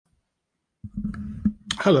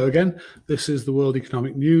Hello again. This is the World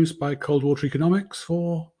Economic News by Coldwater Economics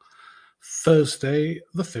for Thursday,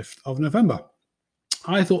 the 5th of November.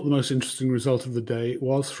 I thought the most interesting result of the day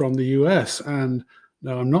was from the US. And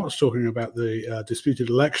now I'm not talking about the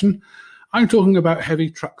disputed election. I'm talking about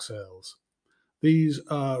heavy truck sales. These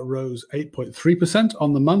rose 8.3%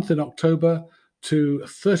 on the month in October to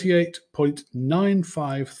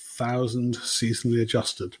 38.95 thousand seasonally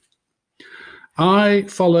adjusted. I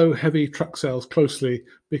follow heavy truck sales closely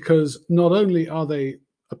because not only are they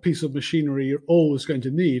a piece of machinery you're always going to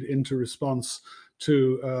need into response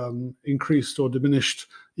to increased or diminished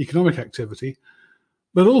economic activity,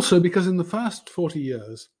 but also because in the past 40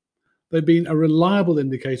 years, they've been a reliable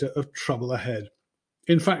indicator of trouble ahead.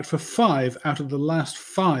 In fact, for 5 out of the last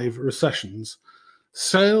 5 recessions,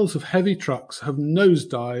 sales of heavy trucks have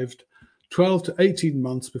nosedived 12 to 18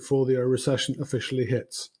 months before the recession officially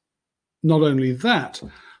hits. Not only that,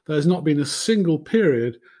 there's not been a single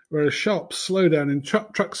period where a sharp slowdown in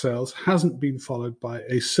truck sales hasn't been followed by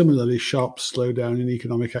a similarly sharp slowdown in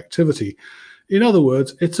economic activity. In other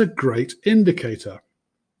words, it's a great indicator.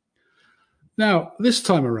 Now, this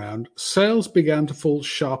time around, sales began to fall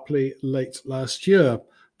sharply late last year.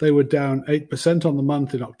 They were down 8% on the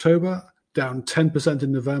month in October, down 10%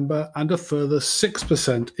 in November, and a further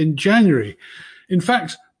 6% in January. In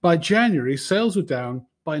fact, by January, sales were down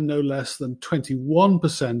by no less than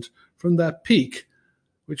 21% from their peak,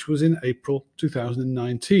 which was in April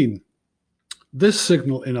 2019. This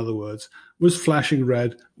signal, in other words, was flashing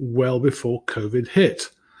red well before COVID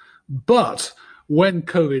hit. But when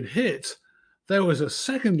COVID hit, there was a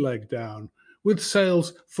second leg down, with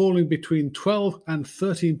sales falling between 12 and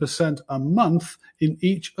 13% a month in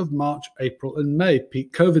each of March, April, and May,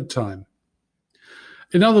 peak COVID time.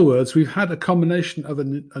 In other words, we've had a combination of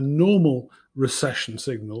a normal recession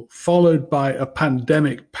signal followed by a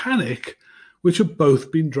pandemic panic, which have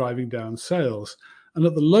both been driving down sales. And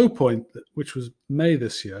at the low point, which was May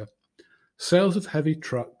this year, sales of heavy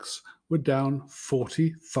trucks were down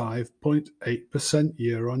 45.8%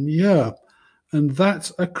 year on year. And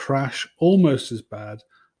that's a crash almost as bad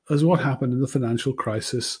as what happened in the financial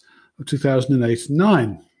crisis of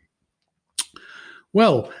 2008-9.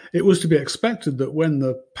 Well, it was to be expected that when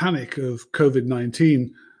the panic of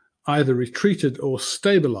COVID-19 either retreated or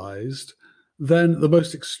stabilized, then the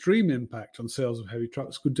most extreme impact on sales of heavy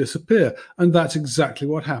trucks would disappear. And that's exactly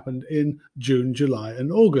what happened in June, July,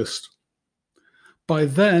 and August. By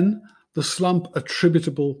then, the slump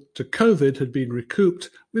attributable to COVID had been recouped,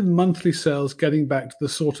 with monthly sales getting back to the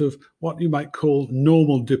sort of what you might call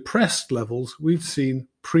normal depressed levels we'd seen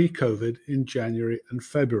pre-COVID in January and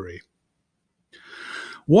February.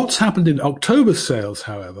 What's happened in October sales,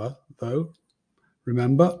 however, though,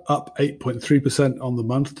 remember, up 8.3% on the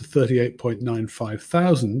month to 38.95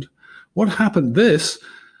 thousand, what happened this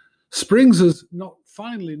springs us not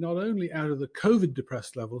only out of the COVID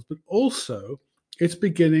depressed levels, but also it's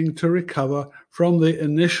beginning to recover from the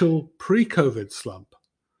initial pre-COVID slump.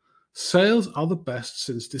 Sales are the best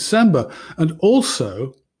since December, and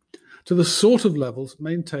also to the sort of levels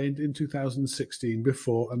maintained in 2016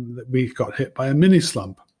 before we got hit by a mini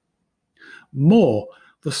slump. More,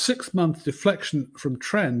 the 6-month deflection from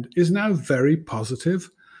trend is now very positive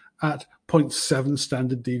at 0.7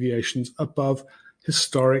 standard deviations above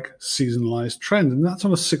historic seasonalized trend. And that's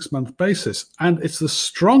on a 6-month basis. And it's the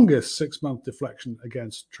strongest 6-month deflection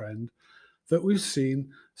against trend that we've seen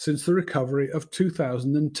since the recovery of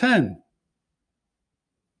 2010.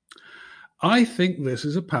 I think this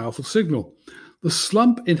is a powerful signal. The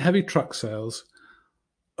slump in heavy truck sales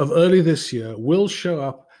of early this year will show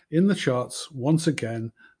up in the charts once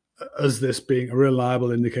again as this being a reliable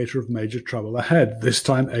indicator of major trouble ahead, this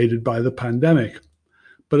time aided by the pandemic.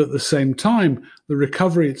 But at the same time, the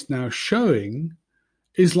recovery it's now showing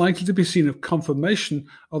is likely to be seen as confirmation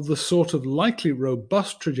of the sort of likely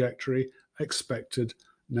robust trajectory expected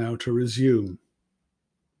now to resume.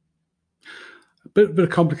 A bit of a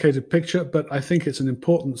complicated picture, but I think it's an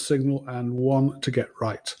important signal and one to get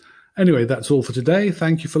right. Anyway, that's all for today.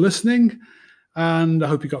 Thank you for listening, and I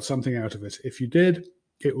hope you got something out of it. If you did,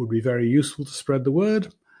 it would be very useful to spread the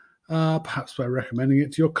word, perhaps by recommending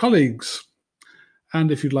it to your colleagues.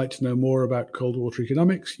 And if you'd like to know more about Coldwater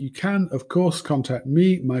Economics, you can, of course, contact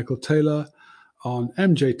me, Michael Taylor, on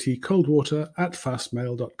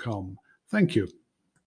mjtcoldwater@fastmail.com. Thank you.